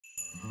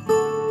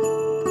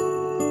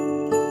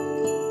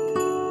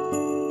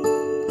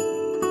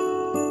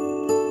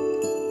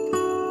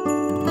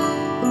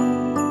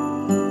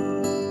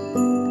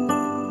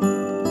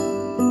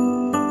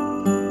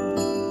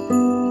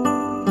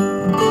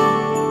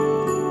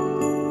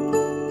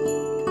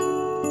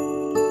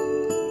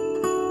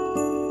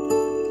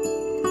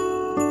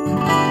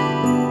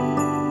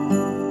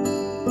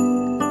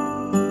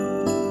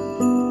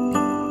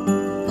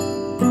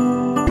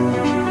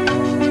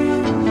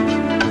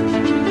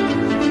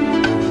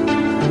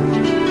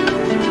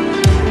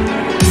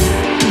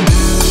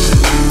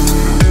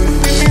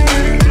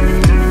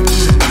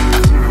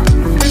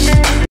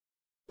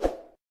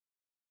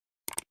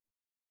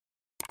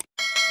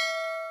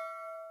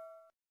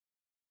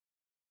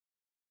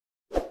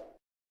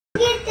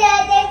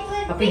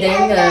අපි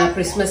දැන්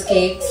Christmas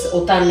cakes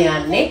උතන්න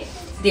යන්නේ.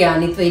 ඉතින්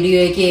අනිත්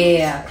වීඩියෝ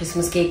එකේ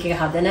ක්‍රිස්මස් කේක් එක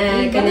හදන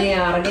එකනේ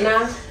අරගෙන.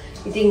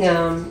 ඉතින්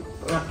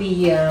අපි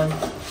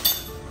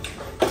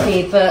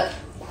පේපර්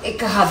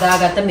එක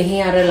හදාගත්ත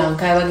මෙහි අර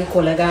ලංකාවේ වගේ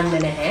කොළ ගන්න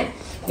නැහැ.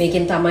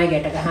 මේකෙන් තමයි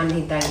ගැට ගහන්න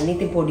හිතන්නේ.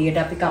 ඉතින්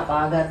පොඩියට අපි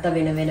කපාගත්ත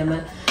වෙන වෙනම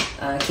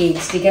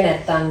කේක්ස් ටික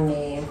නැත්තම්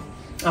මේ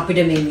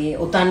අපිට මේ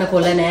උතන්න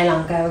කොළ නැහැ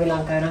ලංකාවේ වගේ.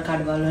 ලංකාවේ නම්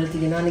කඩවල වල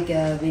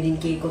තියෙනවානේ වෙඩින්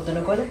කේක්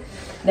උතන කොළ.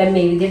 දැන්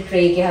මේ විදිහට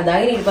ට්‍රේ එකේ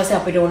හදාගෙන ඊට පස්සේ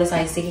අපිට ඕන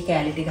සයිස් එකේ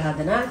කැලි ටික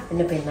හදනවා.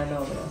 එන්න පෙන්නන්න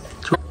ඕගොල්ලන්ට.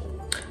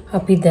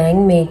 අපි දැන්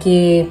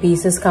මේකේ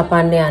පීසස්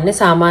කපන්න යන්නේ.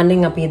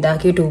 සාමාන්‍යයෙන් අපි එදා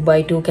කිව්ව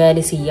 2x2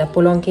 කැලි 100ක්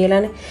පුළුවන්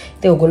කියලානේ.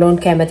 ඉතින්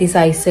ඔයගොල්ලොන්ට කැමති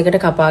සයිස් එකට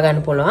කපා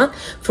ගන්න පුළුවන්.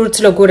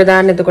 ෆෘට්ස් ලොකුවට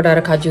දාන්න. එතකොට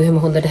අර කජු එහෙම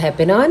හොඳට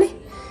හැපෙනවානේ.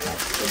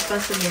 ඊට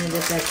පස්සේ මෙන්න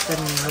පැක්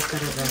කරනවා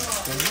කරගන්න.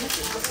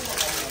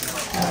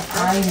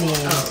 ආයි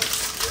මේ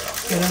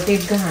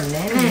කෙරොටික්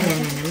ගහන්නේ නෑ.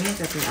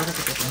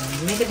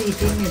 මේකට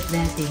හිතින්නේ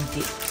නැහැ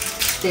තින්ටි.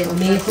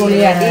 මේ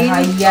කොලේ අර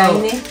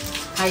හයියයිනේ.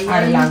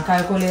 අර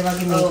ලංකාවේ කොලේ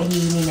වගේ මේක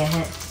හීනේ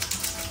නැහැ.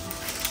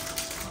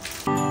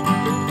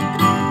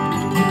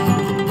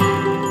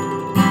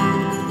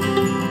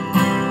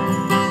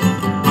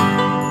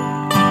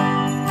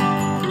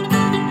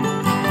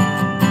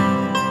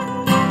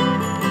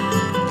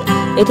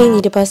 ඉතින්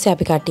ඊට පස්සේ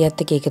අපි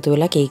කට්ටියත් එක්ක එකතු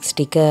වෙලා කේක්ස්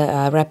ටික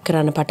රැප්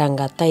කරන්න පටන්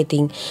ගත්තා.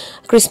 ඉතින්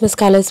ක්‍රිස්මස්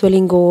කලර්ස්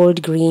වලින්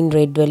ගෝල්ඩ්, ග්‍රීන්,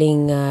 රෙඩ්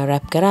වලින්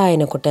රැප් කරා.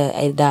 එනකොට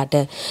එදාට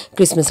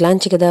ක්‍රිස්මස්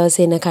ලන්ච් එක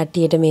දවසේ එන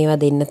කට්ටියට මේවා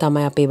දෙන්න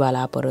තමයි අපේ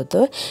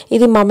බලාපොරොත්තුව.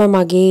 ඉතින් මම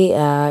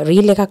මගේ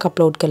රීල් එකක්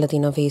අප්ලෝඩ් කරලා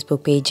තිනවා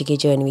Facebook page එකේ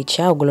ජර්නි විත්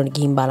ෂා. ඔයගොල්ලොන්ට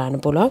ගිහින්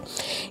බලන්න පුළුවන්.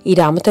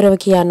 ඊට අමතරව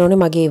කියන්න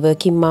ඕනේ මගේ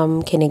working mom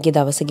කෙනෙක්ගේ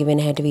දවස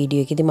ගෙවෙන හැටි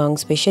වීඩියෝ එකේදී මම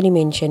ස්පෙෂලි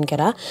මෙන්ෂන්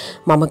කරා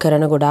මම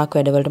කරන ගොඩාක්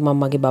වැඩවලට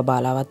මම මගේ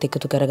බබාලාවත්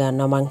එකතු කර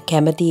ගන්නවා. මම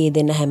කැමති ඒ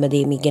දෙන්න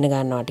හැමදේම ඉගෙන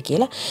ගන්නවාට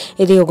කියලා.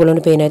 ඉතින්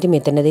ඔයගොල්ලොන්ට පේනවා ඇති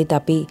මෙතනදීත්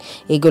අපි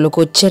ඒගොල්ලෝ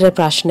කොච්චර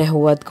ප්‍රශ්න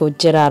ඇහුවත්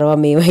කොච්චර අරවා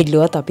මේවා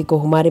ඉල්ලුවත් අපි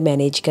කොහොම හරි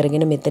මැනේජ්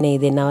කරගෙන මෙතන ඒ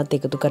දෙන්නවත්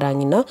එකතු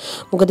කරන් ඉන්නවා.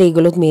 මොකද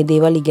ඒගොල්ලොත් මේ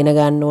දේවල් ඉගෙන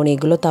ගන්න ඕනේ.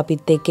 ඒගොල්ලොත්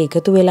අපිත් එක්ක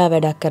එකතු වෙලා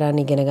වැඩක්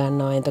කරන්න ඉගෙන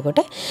ගන්නවා. එතකොට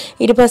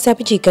ඊට පස්සේ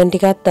අපි චිකන්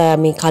ටිකත්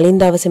මේ කලින්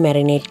දවසේ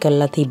මැරිනේට්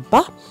කරලා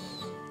තිබ්බා.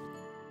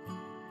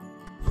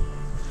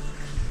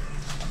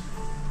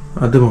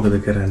 අද මොකද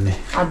කරන්නේ?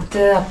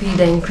 අද අපි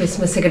දැන්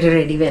ක්‍රිස්මස් එකට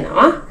රෙඩි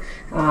වෙනවා.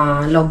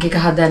 ලොග් එක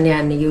හදන්න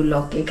යන්නේ යූ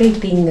ලොග් එක.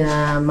 ඉතින්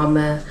මම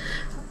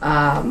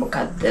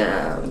මොකද්ද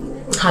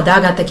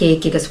හදාගත්ත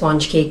කේක් එක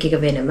ස්පොන්ජ් කේක් එක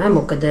වෙනම.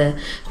 මොකද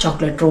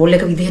චොක්ලට් රෝල්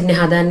එක විදිහටනේ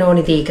හදන්න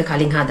ඕනේ. ඉතින් ඒක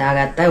කලින්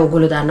හදාගත්තා.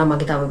 ඔයගොල්ලෝ දන්නවා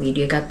මගේ තව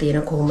වීඩියෝ එකක්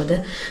තියෙනවා කොහොමද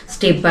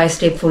ස්ටෙප් බයි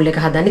ස්ටෙප් ෆුල්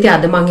එක හදන්නේ. ඉතින්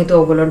අද මම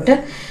හිතුවා ඔයගොල්ලන්ට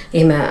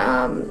එහෙම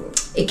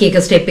එක එක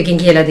ස්ටෙප් එකකින්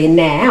කියලා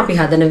දෙන්නේ නැහැ. අපි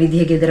හදන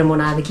විදිහ ගෙදර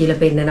මොනවාද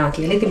කියලා පෙන්නනවා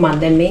කියලා. ඉතින් මම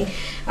දැන් මේ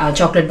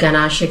චොක්ලට්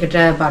ගනාෂ් එකට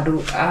බඩු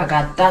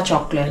ගත්තා.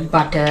 Chocolate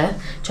butter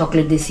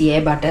chocolate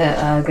 200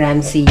 butter gram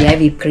 100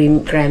 whip cream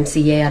gram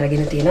 100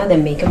 අරගෙන තියෙනවා.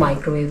 දැන් මේක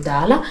මයික්‍රෝවේව්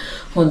දාලා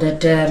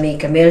හොඳට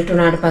මේක මෙල්ට්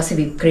වුණාට පස්සේ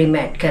විප් ක්‍රීම්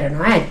ඇඩ්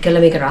කරනවා. ඇඩ්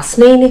කළා මේක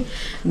රස්නේනේ.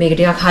 මේක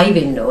ටිකක් හයි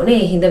වෙන්න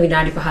ඕනේ. ඒ හින්දා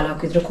විනාඩි 15ක්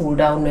විතර කූල්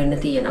ඩවුන් වෙන්න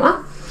තියෙනවා.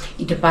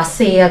 ඊට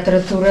පස්සේ ඒ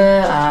අතරතුර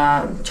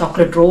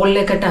චොක්ලට් රෝල්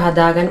එකට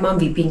හදාගන්න මම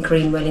විපින්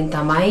ක්‍රීම් වලින්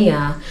තමයි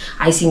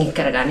අයිසිං එක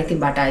කරගන්නේ. ඉතින්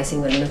බටර්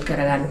අයිසිං වලිනුත්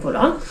කරගන්න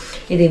පුළුවන්.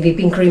 ඉතින්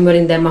විපින් ක්‍රීම්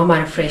වලින් දැම්මම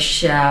අර ෆ්‍රෙෂ්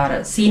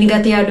සීනි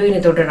ගතිය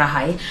අඩුයිනේ. ඒකට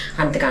රහයි.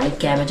 අන්තික අනිත්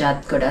කෑම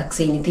ජාත් ගොඩක්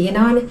සීනි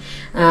තියෙනවානේ.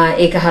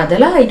 ඒක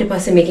හදලා ඊට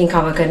පස්සේ මේකෙන්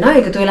කවර් කරනවා.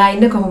 එකතු වෙලා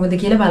ඉන්න කොහොමද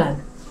කියලා බලන්න.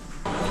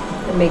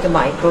 මේක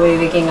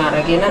මයික්‍රෝවේව් එකෙන්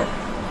අරගෙන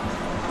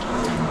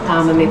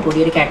තාම මේ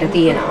පොඩියට කැට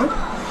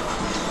තියෙනවා.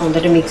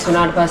 හොඳට මික්ස්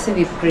වුණාට පස්සේ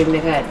විප් ක්‍රීම්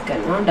එක ඇඩ්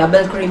කරනවා.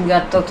 ඩබල් ක්‍රීම්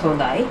ගත්තොත්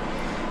හොඳයි.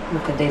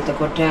 මොකද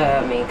එතකොට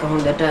මේක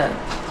හොඳට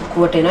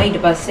කුවට එනවා. ඊට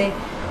පස්සේ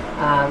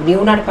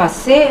නිවුණාට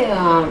පස්සේ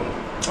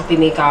අපි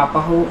මේක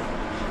ආපහු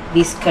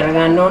විස්ක්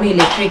කරගන්න ඕනේ.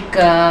 ඉලෙක්ට්‍රික්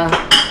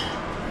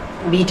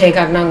බීටර් එකක්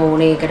නම්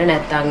ඕනේ ඒකට.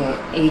 නැත්තම්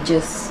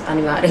ඒජස්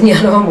අනිවාර්යෙන්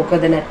යනවා.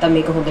 මොකද නැත්තම්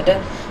මේක හොඳට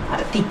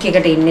අර තික්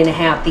එකට එන්නේ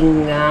නැහැ අතින්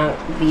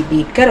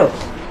බීට්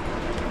කරොත්.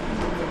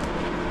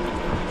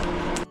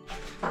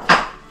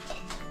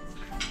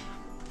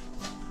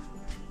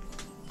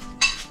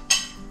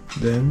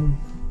 දැන්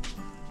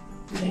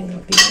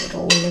අපි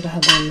රෝල් එක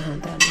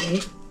හදන්නේ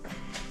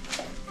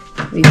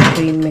විප්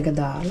ක්‍රීම් එක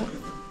දාලා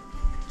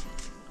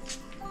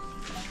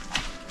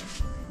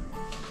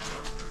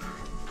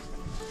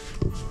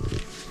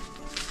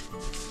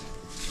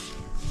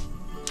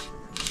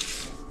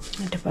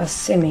ඊට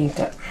පස්සේ මේක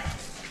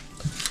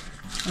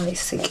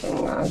අයිස් එකෙන්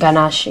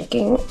ගනාෂ්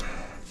එකෙන්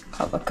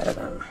කවර්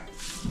කරගන්න.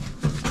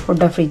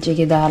 පොඩ්ඩක් ෆ්‍රිජ්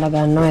එකේ දාලා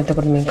ගන්නවා.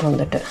 එතකොට මේක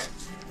හොඳට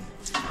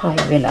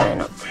හයි වෙලා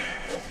එනවා.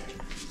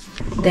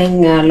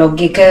 දැන්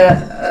ලොග් එක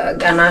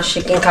ගනාෂ්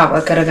එකෙන්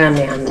කවර් කරගන්න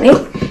යන්නේ.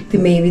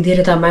 ඉතින් මේ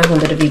විදිහට තමයි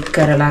හොඳට විප්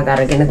කරලා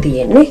අරගෙන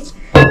තියෙන්නේ.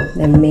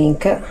 දැන්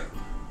මේක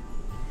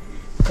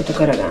එකතු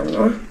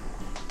කරගන්නවා.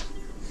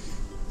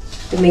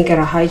 ඉතින් මේක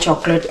රහයි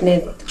චොක්ලට්නේ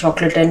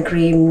චොක්ලට් ඇන්ඩ්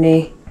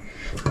ක්‍රීම්නේ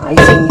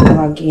අයිසිං එක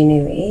වගේ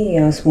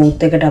නෙවෙයි.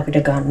 ස්මූත් එකට අපිට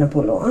ගන්න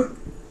පුළුවන්.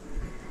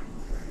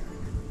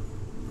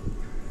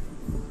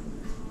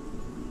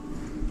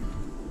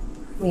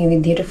 මේ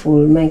විදිහට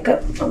ෆුල් මේක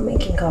මම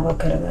මේකෙන් කවර්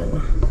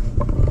කරගන්නවා.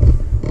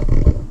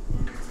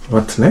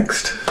 What's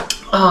next?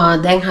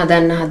 දැන්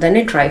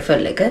හදන්නේ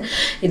ට්‍රයිෆල් එක.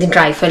 ඉතින්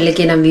ට්‍රයිෆල්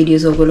එකේ නම්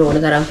වීඩියෝස් ඔයගොල්ලෝ ඕන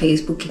තරම්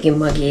Facebook එකකින්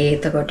මගේ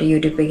එතකොට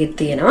YouTube එකෙත්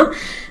තියෙනවා.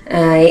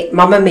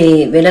 මම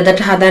මේ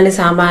වෙනදට හදන්නේ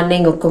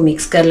සාමාන්‍යයෙන් ඔක්කොම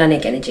මික්ස් කරලානේ.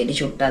 කියන්නේ ජෙලි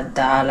චුට්ටක්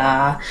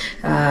දාලා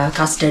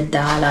කස්ටර්ඩ්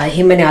දාලා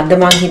එහෙමනේ. අද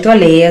මම හිතුවා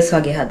ලේයර්ස්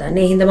වගේ හදන්න.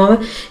 ඒ හින්දා මම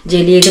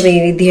ජෙලි එක මේ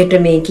විදිහට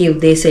මේකේ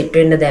උදේ සෙට්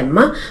වෙන්න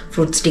දැම්මා.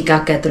 ෆෘට්ස්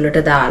ටිකක් ඇතුළට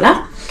දාලා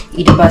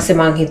ඊට පස්සේ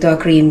මම හිතුවා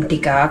ක්‍රීම්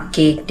ටිකක්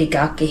කේක්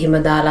ටිකක් එහෙම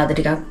දාලා අද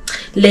ටිකක්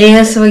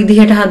ලේයර්ස්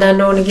විදිහට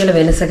හදන්න ඕනේ කියලා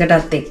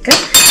වෙනසකටත් එක්ක.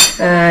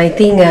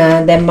 ඉතින්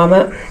දැන් මම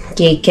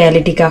කේක්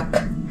කෑලි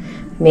ටිකක්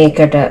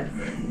මේකට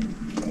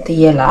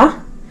තියලා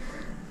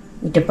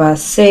ඊට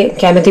පස්සේ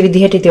කැමති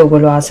විදිහට ඉතින්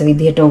ඔයගොල්ලෝ ආස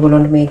විදිහට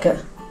ඔයගොල්ලන්ට මේක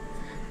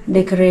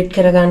ඩෙකොරේට්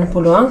කරගන්න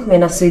පුළුවන්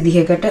වෙනස්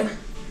විදිහකට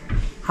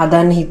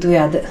හදන්න හිතුවේ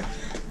අද.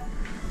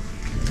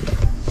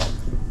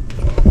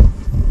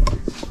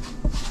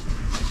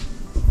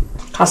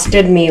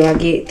 කස්ටර්ඩ් මේ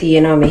වගේ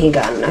තියෙනවා මෙහි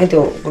ගන්න. ඉතින්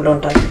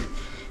ඔයගොල්ලන්ට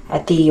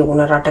ඇති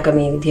ඕන රටක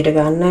මේ විදිහට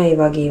ගන්න. ඒ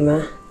වගේම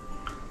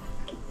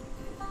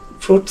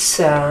fruits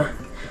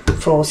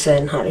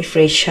frozen hari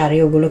fresh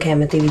hari ඔයගොල්ලෝ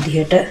කැමති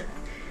විදිහට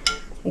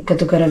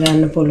එකතු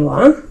කරගන්න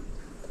පුළුවන්.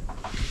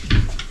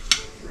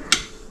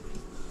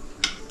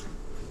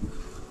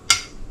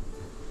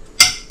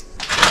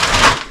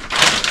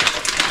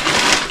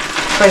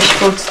 fresh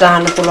fruits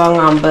දාන්න පුළුවන්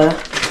අඹ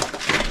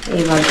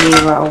ඒ වගේ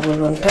ඒවා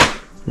ඔයගොල්ලන්ට.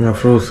 මේවා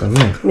frozen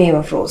නේ.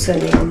 මේවා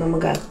frozen ඒවා මම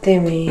ගත්තේ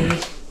මේ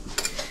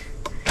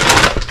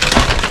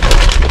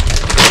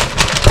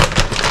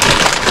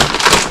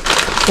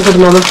මොකද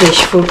මම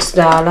fresh fruits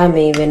දාලා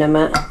මේ වෙනම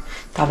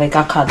තව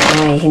එකක්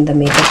හදනවා. ඒ හින්දා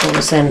මේක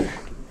frozen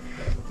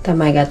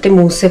තමයි ගත්තේ.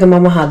 මූස් එක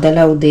මම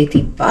හදලා උදේ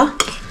තිබ්බා.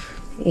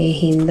 ඒ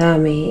හින්දා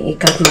මේ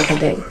එකක් මට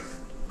දැන්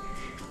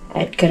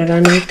ඇඩ්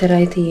කරගන්න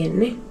විතරයි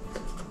තියෙන්නේ.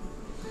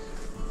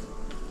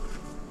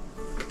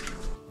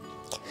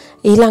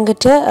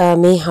 ඊළඟට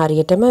මේ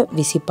හරියටම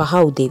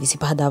 25 උදේ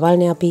 25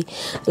 දවල්නේ අපි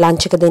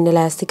ලන්ච් එක දෙන්න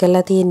ලෑස්ති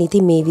කරලා තියෙන්නේ.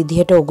 ඉතින් මේ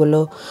විදිහට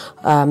ඔයගොල්ලෝ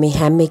මේ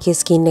හැම් එකේ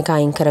ස්කින් එක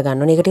අයින්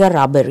කරගන්න ඕනේ. ඒක ටිකක්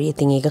රබරි.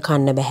 ඉතින් ඒක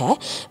කන්න බෑ.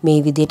 මේ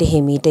විදිහට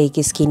හිමීට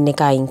ඒකේ ස්කින්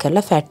එක අයින්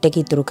කරලා ෆැට් එක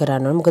ඉතුරු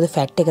කරන්න ඕනේ. මොකද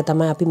ෆැට් එක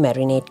තමයි අපි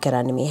මැරිනේට්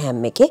කරන්නේ මේ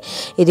හැම් එකේ.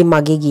 ඉතින්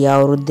මගේ ගිය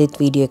අවුරුද්දෙත්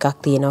වීඩියෝ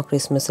එකක් තියෙනවා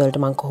ක්‍රිස්මස් වලට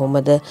මම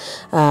කොහොමද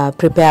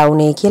ප්‍රිපෙයාර්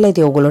වුනේ කියලා.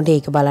 ඉතින් ඔයගොල්ලන්ට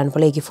ඒක බලන්න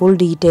පුළුවන්. ඒකේ ෆුල්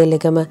ඩීටේල්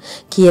එකම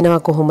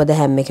කියනවා කොහොමද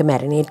හැම් එක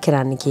මැරිනේට්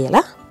කරන්න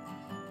කියලා.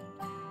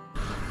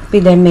 අපි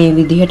දැන් මේ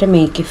විදිහට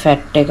මේකේ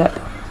ෆැට් එක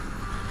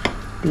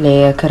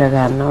ලේයර්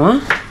කරගන්නවා.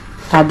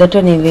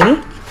 තදට නෙවෙයි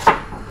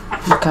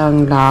නිකන්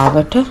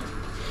ලාවට.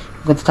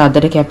 මොකද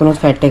තදට කැපුණොත්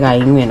ෆැට් එක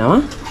අයින්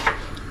වෙනවා.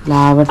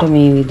 ලාවට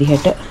මේ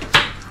විදිහට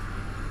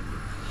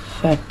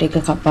ෆැට්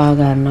එක කපා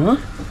ගන්නවා.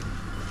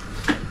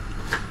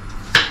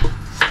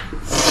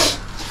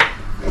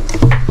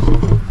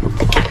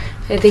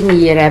 ඉතින්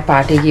ඊයේ රෑ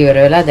පාටි එක ඉවර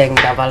වෙලා දැන්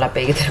දවල්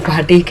අපේ ගෙදර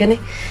පාටි එකනේ.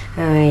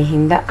 ඒ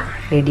හින්දා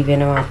රෙඩි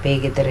වෙනවා අපේ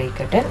ගෙදර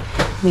එකට.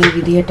 මේ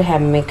විදිහට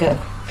හැම් එක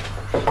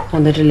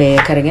හොඳට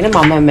ලේයර් කරගෙන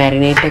මම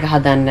මැරිනේට් එක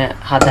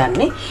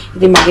හදන්නේ.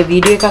 ඉතින් මගේ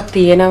වීඩියෝ එකක්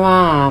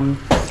තියෙනවා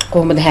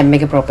කොහොමද හැම්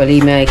එක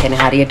ප්‍රොපර්ලිම ඒ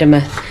කියන්නේ හරියටම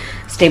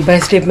ස්ටෙප්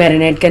බයි ස්ටෙප්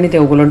මැරිනේට් කරන්න.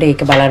 ඉතින් ඔයගොල්ලන්ට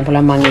ඒක බලන්න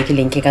පුළුවන්. මම ඒකේ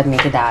ලින්ක් එකත්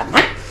මේකේ දාන්න.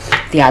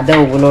 ඉතින් අද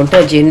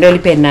ඔයගොල්ලන්ට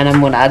ජෙනරලි පෙන්නන්න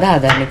මොනවාද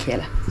හදන්න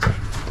කියලා.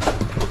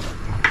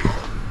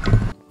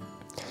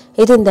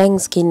 ඉතින් දැන්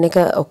ස්කින් එක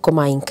ඔක්කොම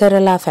අයින්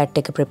කරලා ෆැට්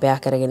එක ප්‍රිපෙයාර්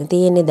කරගෙන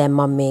තියෙන්නේ. දැන්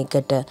මම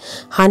මේකට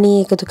හනි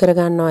එකතු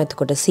කරගන්නවා.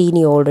 එතකොට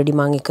සීනි ඕල්රෙඩි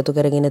මම එකතු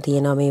කරගෙන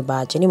තියෙනවා මේ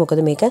භාජනේ.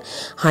 මොකද මේක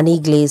හනි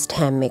ග්ලේස්ඩ්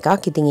හැම්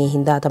එකක්. ඉතින් ඒ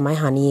හින්දා තමයි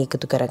හනි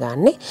එකතු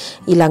කරගන්නේ.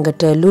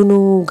 ඊළඟට ලුණු,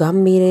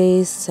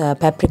 ගම්මිරේස්,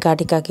 පැප්‍රිකා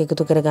ටිකක්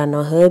එකතු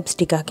කරගන්නවා. හර්බ්ස්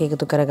ටිකක්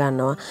එකතු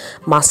කරගන්නවා.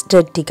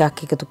 මස්ටර්ඩ්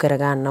ටිකක් එකතු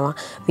කරගන්නවා.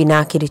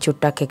 විනාකිරි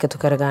චුට්ටක්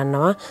එකතු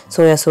කරගන්නවා.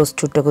 සෝයා සෝස්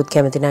චුට්ටකුත්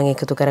කැමති නම්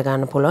එකතු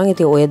කරගන්න පුළුවන්.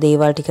 ඉතින් ඔය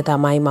දේවල් ටික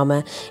තමයි මම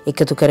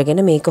එකතු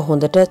කරගෙන මේක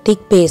හොඳට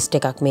thick paste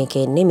එකක්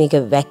මේකේ එන්නේ. මේක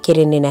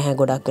වැක්කිරෙන්නේ නැහැ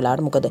ගොඩක්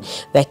වෙලාවට. මොකද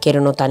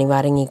වැක්කිරෙනොත්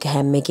අනිවාර්යෙන් ඒක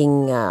හැම් එකකින්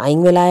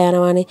අයින් වෙලා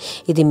යනවානේ.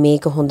 ඉතින්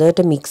මේක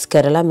හොඳට mix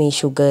කරලා මේ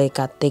sugar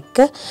එකත් එක්ක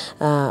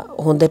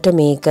හොඳට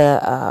මේක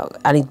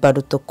අනිත්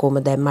බඩුත් ඔක්කොම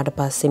දැම්මට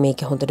පස්සේ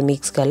මේක හොඳට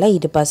mix කරලා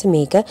ඊට පස්සේ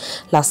මේක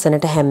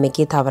ලස්සනට හැම්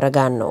එකේ තවර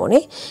ගන්න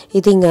ඕනේ.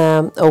 ඉතින්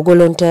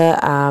ඕගොල්ලන්ට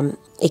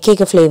එක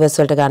එක ෆ්ලේවර්ස්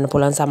වලට ගන්න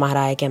පුළුවන්. සමහර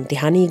අය කැමති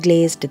honey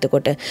glazed.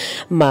 එතකොට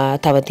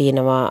තව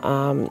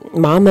තියෙනවා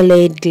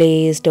marmalade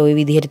glazed. ওই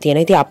විදිහට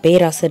තියෙනවා. ඉතින් අපේ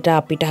රසට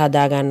අපිට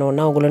හදා ගන්න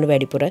ඕන. ඕගොල්ලන්ට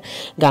වැඩිපුර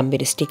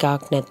ගම්බිරිස්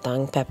ටිකක්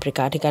නැත්නම්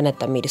පැප්‍රිකා ටිකක්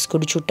නැත්නම් මිරිස්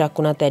කුඩු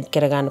චුට්ටක් උනත් ඇඩ්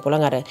කර ගන්න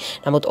පුළුවන්. අර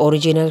නමුත්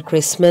ඔරිජිනල්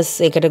ක්‍රිස්මස්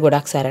එකට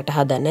ගොඩක් සැරට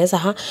හදන්නේ.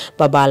 සහ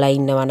බබාලා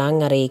ඉන්නවා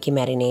නම් අර ඒකේ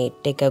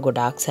මැරිනේට් එක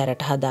ගොඩක්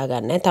සැරට හදා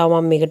ගන්න. තව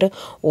මම මේකට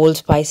ඕල්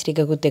ස්පයිස්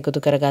ටිකකුත් එකතු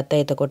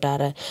කරගත්තා. එතකොට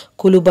අර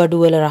කුළු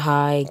බඩු වල රහ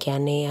ඒ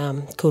කියන්නේ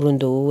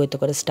කුරුඳු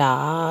එතකොට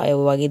ස්ටාර් ඒ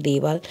වගේ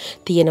දේවල්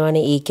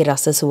තියෙනවනේ. ඒකේ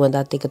රස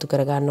සුවඳත් එකතු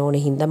කරගන්න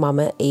ඕනේ හින්දා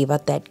මම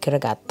ඒවත් ඇඩ්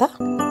කරගත්තා.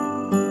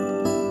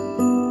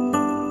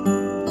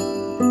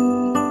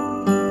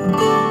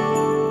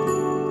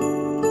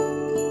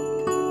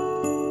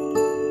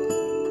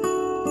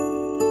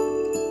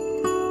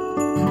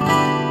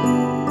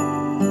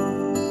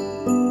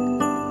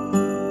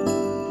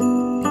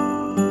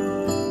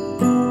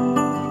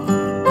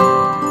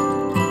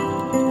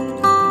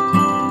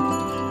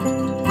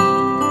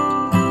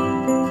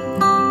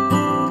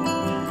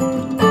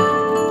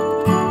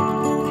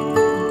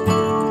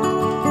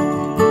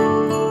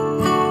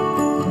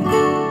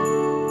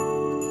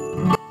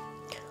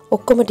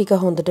 ඔක්කොම ටික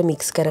හොඳට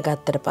මික්ස්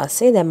කරගත්තට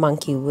පස්සේ දැන් මං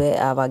කිව්වේ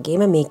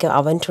වගේම මේක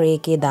oven tray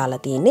එකේ දාලා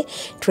තියෙන්නේ.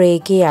 tray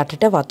එකේ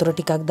යටට වතුර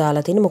ටිකක්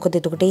දාලා තියෙන්නේ. මොකද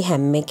එතකොට මේ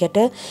හැම් එකට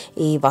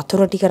ඒ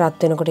වතුර ටික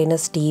රත් වෙනකොට එන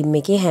ස්ටීම්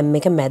එකේ හැම්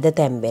එක මැද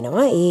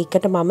තැම්බෙනවා.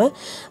 ඒකට මම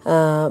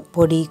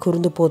පොඩි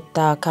කුරුඳු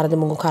පොත්තා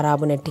කරදමුඟු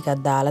කරාබුනෙට් ටිකක්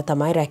දාලා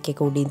තමයි රැක්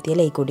එක උඩින්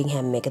තියලා ඒක උඩින්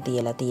හැම් එක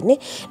තියලා තියෙන්නේ.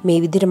 මේ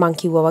විදිහට මං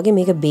කිව්වා වගේ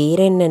මේක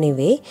බේරෙන්න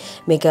නෙවෙයි.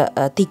 මේක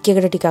තික්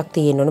එකට ටිකක්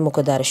තියෙන්න ඕනේ.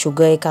 මොකද අර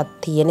sugar එකක්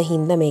තියෙන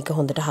හින්දා මේක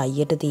හොඳට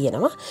හයියට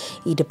තියෙනවා.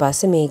 ඊට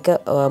පස්සේ මේක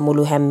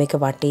මුළු හැම් එක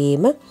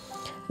වටේම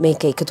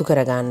මේක එකතු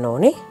කරගන්න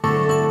ඕනේ.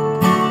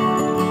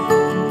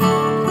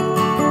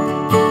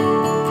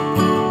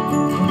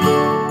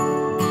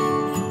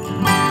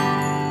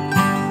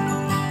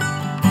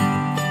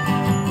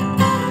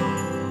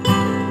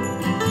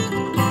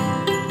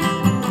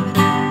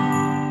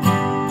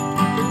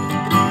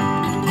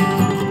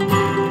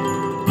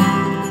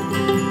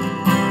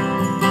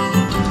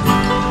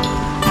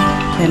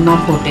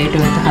 මම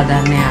පොටේටෝ එක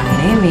හදන්න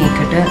යන්නේ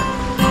මේකට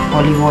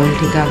ඔලිව් ඔයිල්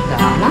ටිකක්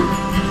දාලා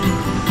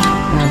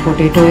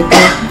පොටේටෝ එක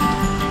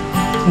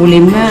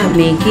මුලින්ම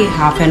මේකේ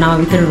half an hour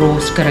විතර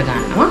රෝස්ට්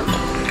කරගන්නවා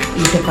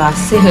ඊට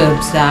පස්සේ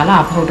herbs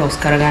දාලා අපහු ටොස්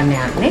කරගන්න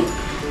යන්නේ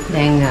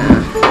දැන්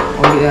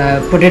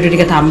පොටේටෝ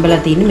ටික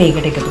තම්බලා තින්නේ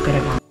මේකට එකතු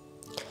කරගන්න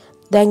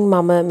දැන්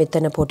මම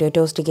මෙතන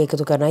පොටේටෝස් ටික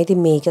එකතු කරනවා. ඉතින්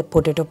මේක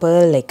පොටේටෝ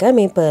පර්ල් එක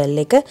මේ පර්ල්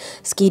එක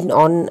ස්කින්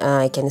ඔන්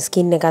කියන්නේ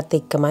ස්කින් එකත්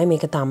එක්කමයි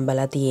මේක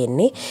තම්බලා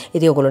තියෙන්නේ.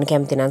 ඉතින් ඔයගොල්ලෝ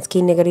කැමති නම්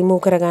ස්කින් එක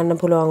රිමූව් කරගන්න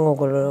පුළුවන්.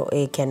 ඔයගොල්ලෝ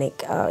ඒ කියන්නේ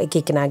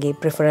එක එකනාගේ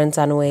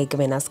ප්‍රෙෆරන්ස් අනුව ඒක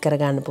වෙනස්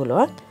කරගන්න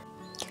පුළුවන්.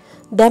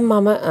 දැන්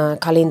මම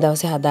කලින්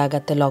දවසේ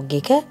හදාගත්ත ලොග්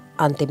එක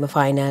අන්තිම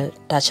ෆයිනල්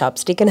ටච්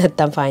අප්ස් ටික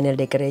නැත්තම් ෆයිනල්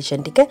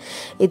ඩෙකරේෂන් ටික.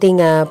 ඉතින්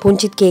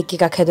පුංචිත් කේක්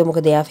එකක් හැදුවා.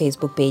 මොකද එයා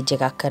Facebook page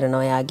එකක්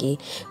කරනවා. එයාගේ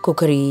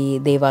කුකරි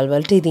දේවල්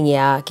වලට. ඉතින්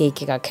එයා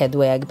කේක් එකක්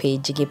හැදුවා. එයාගේ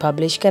page එකේ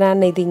publish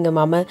කරන්න. ඉතින්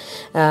මම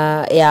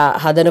එයා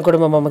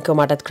හදනකොටම මම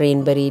කිව්වා මටත්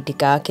ක්‍රේන්බරි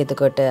ටිකක්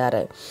එතකොට අර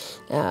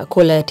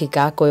කොළ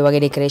ටිකක් ඔය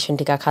වගේ ඩෙකරේෂන්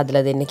ටිකක්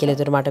හදලා දෙන්න කියලා.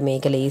 ඒතර මට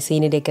මේක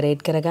ලේසියිනේ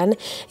ඩෙකරේට් කරගන්න.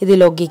 ඉතින්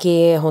ලොග්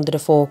එකේ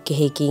හොඳට ෆෝක්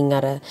එකකින්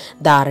අර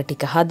දාර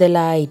ටික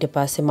හදලා ඊට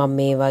පස්සේ මම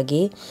මේ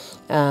වගේ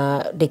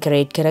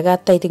ඩෙකරේට්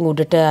කරගත්තා. ඉතින්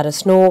උඩට අර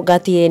ස්නෝ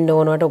ගතිය එන්න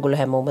ඕනවට ඔයගොල්ලෝ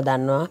හැමෝම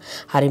දන්නවා.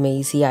 හරිම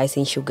easy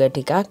icing sugar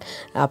ටිකක්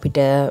අපිට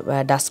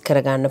ඩස්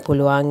කරගන්න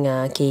පුළුවන්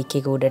කේක්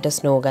එක උඩට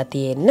ස්නෝ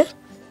ගතිය එන්න.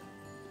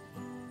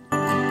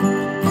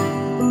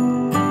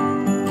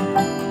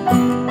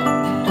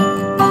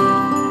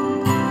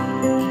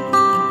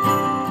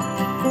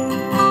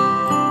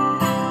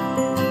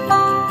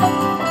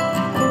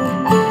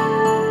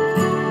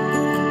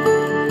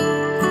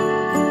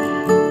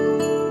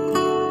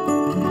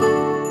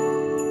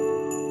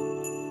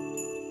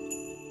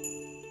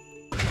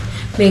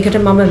 මේකට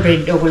මම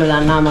බ්‍රෙඩ් ඔයගොල්ලෝ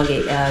දන්නා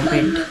මගේ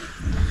බ්‍රෙඩ්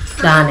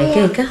දාන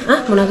එක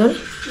මොනවද උනේ?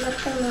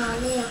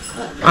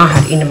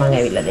 හරි ඉන්න මම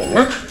ඇවිල්ලා දෙන්න.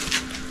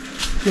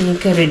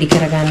 මේක රෙඩි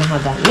කරගන්න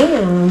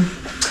හදන්නේ.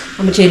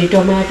 මම චෙරි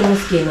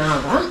ටොමැටෝස්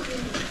ගෙනාවා.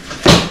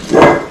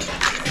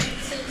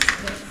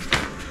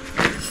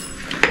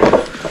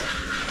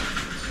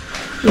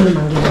 ඉන්න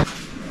මම ගෙනාවා.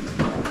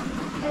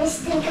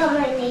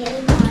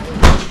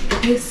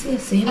 yes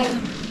එහෙනම්.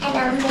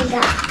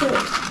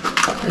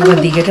 ඒක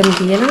දිගටම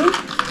තියෙනවා.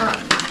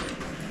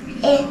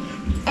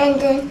 And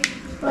then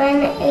when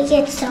it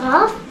gets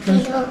soft,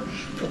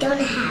 we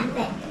don't have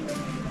it.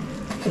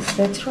 Yes,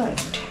 that's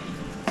right.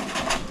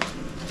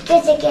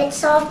 Because it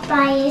gets soft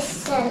by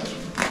itself.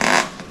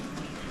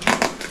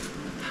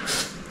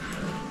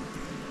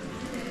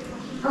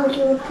 Oh,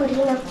 you were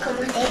putting up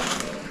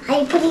are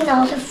you putting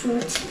all the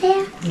fruits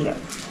there? Yeah.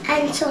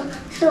 And so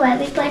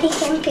everybody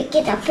can pick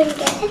it up and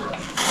get it?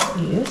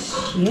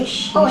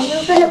 Yes. Oh,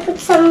 you're going to put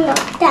some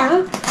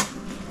down?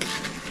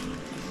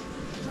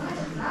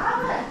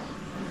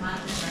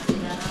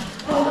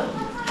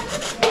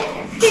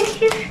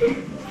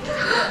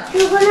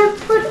 You're gonna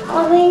put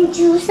orange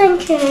juice and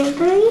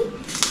cranberry?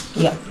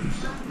 Yeah.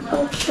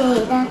 Okay,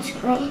 that's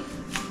great.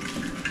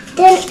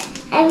 Then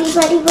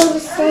everybody will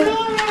say.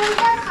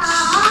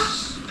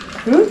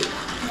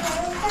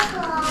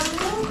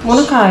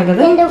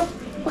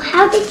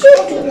 How did you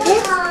do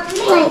this?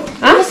 Like,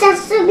 this has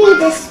to be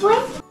this way?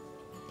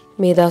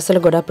 මේ දවස්වල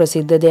ගොඩක්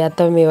ප්‍රසිද්ධ දෙයක්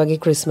තමයි මේ වගේ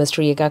Christmas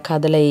tree එකක්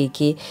හදලා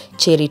ඒකේ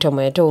චෙරි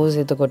ටොමැටෝස්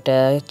එතකොට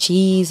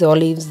චීස්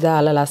ඔලිව්ස්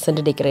දාලා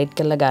ලස්සනට ඩෙකරේට්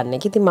කරලා ගන්න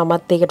එක. ඉතින්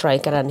මමත් ඒක try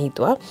කරන්න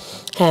හිතුවා.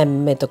 හැම්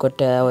එතකොට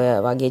ඔය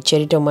වගේ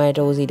චෙරි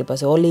ටොමැටෝස් ඊට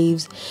පස්සේ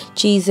ඔලිව්ස්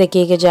චීස් එක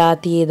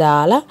જાතියේ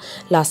දාලා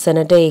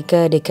ලස්සනට ඒක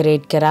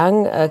ඩෙකරේට්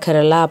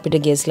කරලා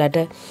අපිට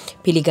ගෙස්ලට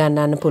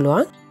පිළිගන්නන්න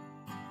පුළුවන්.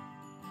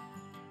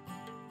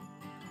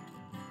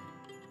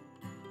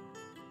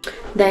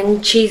 දැන්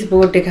චීස්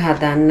බෝඩ් එක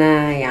හදන්න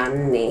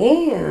යන්නේ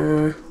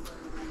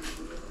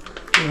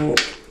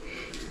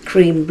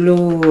ක්‍රීම්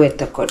බ්ලූ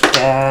එතකොට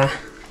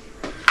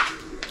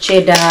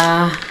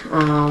චෙඩා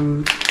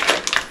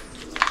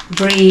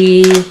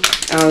බ්‍රී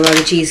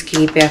වගේ චීස්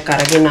කීපයක්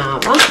අරගෙන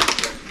ආවා.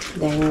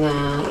 දැන්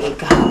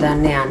ඒක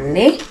හදන්න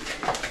යන්නේ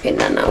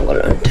පෙන්නන්න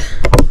ඔයගොල්ලන්ට.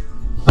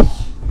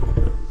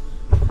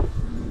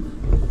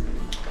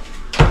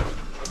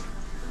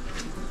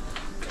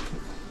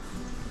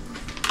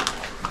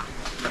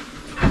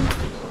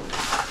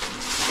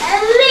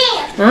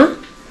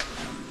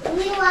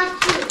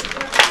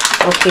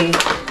 Okay.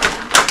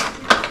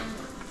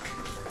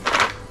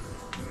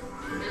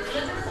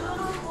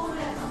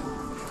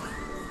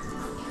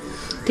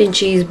 ඉතින්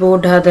චීස්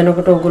බෝඩ්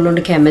හදනකොට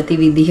ඔයගොල්ලන්ට කැමති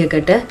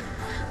විදිහකට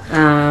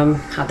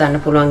හදන්න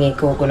පුළුවන් ඒක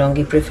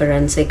ඔයගොල්ලන්ගේ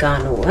ප්‍රෙෆරන්ස් එක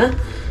අනුව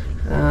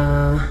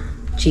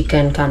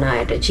චිකන් කන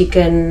අයට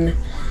චිකන්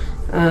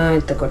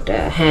එතකොට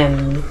හැම්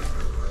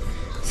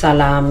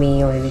සලාමි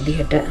ඔය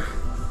විදිහට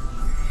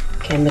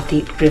කැමති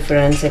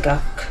ප්‍රෙෆරන්ස් එකක්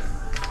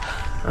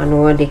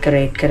අනුව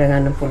ඩෙකොරේට්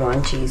කරගන්න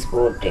පුළුවන් චීස්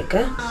බෝඩ් එක.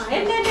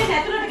 එන්න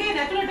ඇතුළට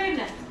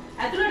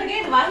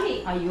ගේන්න වර්ණි.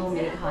 අයියෝ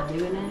මේක හදේ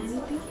වෙන්නේ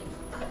නැහැ.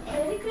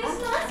 Merry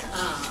Christmas.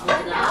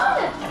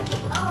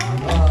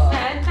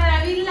 Santa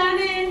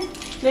avillane.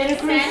 Merry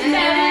Christmas.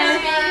 Merry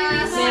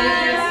Christmas.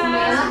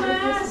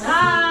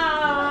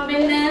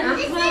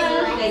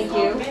 Thank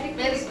you.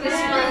 Merry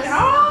Christmas.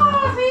 Oh,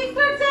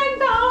 Secret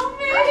Santa.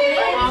 Merry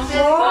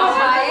Christmas.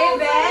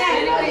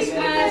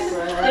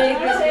 Merry Christmas. Merry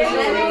Christmas.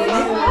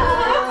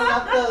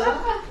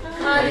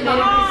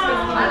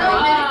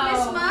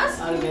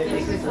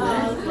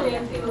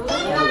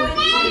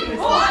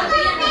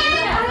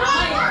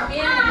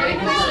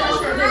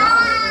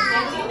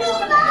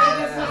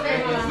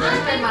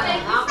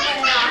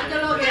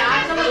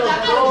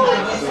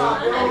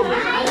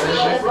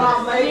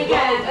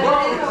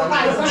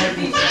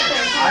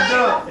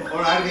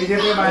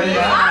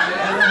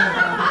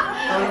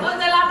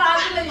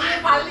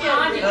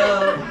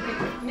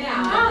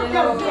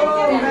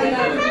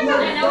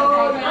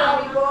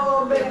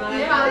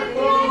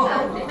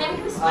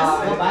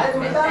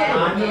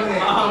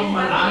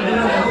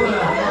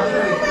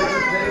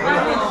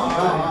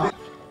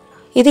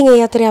 ඉතින්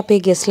ඒ අතරේ අපේ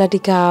ගෙස්ලා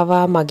ටික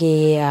ආවා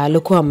මගේ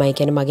ලොකු අම්මයි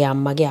කියන්නේ මගේ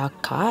අම්මගේ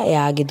අක්කා.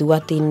 එයාගේ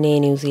දුවත් ඉන්නේ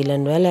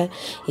නිව්සීලන්ත වල.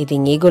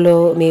 ඉතින්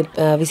ඒගොල්ලෝ මේ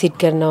විසිට්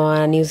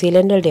කරනවා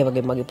නිව්සීලන්ත වලට. ඒ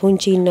වගේ මගේ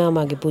පුංචි ඉන්නවා,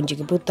 මගේ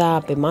පුංචිගේ පුතා,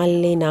 අපේ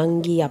මල්ලේ,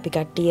 නංගි, අපි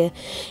කට්ටිය.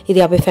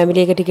 ඉතින් අපේ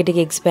ෆැමිලි එක ටික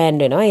ටික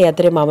එක්ස්පෑන්ඩ් වෙනවා. ඒ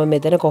අතරේ මම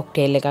මෙතන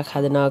කොක්ටේල් එකක්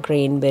හදනවා,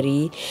 ක්‍රේන්බෙරි,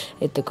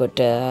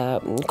 එතකොට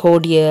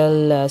කෝඩියල්,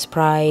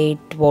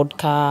 ස්ප්‍රයිට්,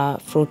 වොඩ්කා,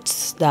 ෆෘට්ස්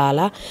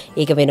දාලා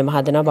ඒක වෙනම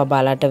හදනවා.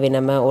 බබාලාට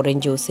වෙනම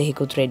ඔරෙන්ජ් ජූස්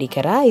එකකුත් රෙඩි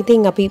කරා.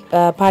 ඉතින් අපි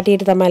පාටියට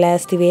තමයි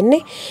ලෑස්ති වෙන්නේ.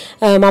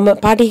 මම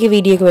පාටි එකේ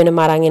වීඩියෝ එක වෙනම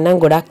අරන් එන්නම්.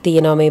 ගොඩක්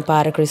තියෙනවා මේ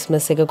පාර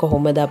ක්‍රිස්මස් එක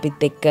කොහොමද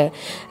අපිත් එක්ක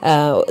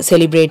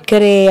සෙලිබ්‍රේට්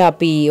කරේ.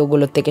 අපි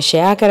ඔයගොල්ලොත් එක්ක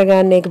ෂෙයා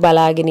කරගන්න එක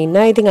බලාගෙන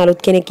ඉන්නවා. ඉතින්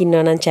අලුත් කෙනෙක්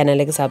ඉන්නවා නම් channel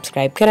එක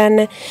subscribe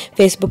කරන්න.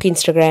 Facebook,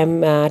 Instagram,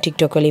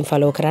 TikTok වලින්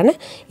follow කරන්න.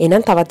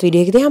 එහෙනම් තවත්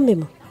වීඩියෝ එකකදී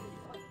හම්බෙමු.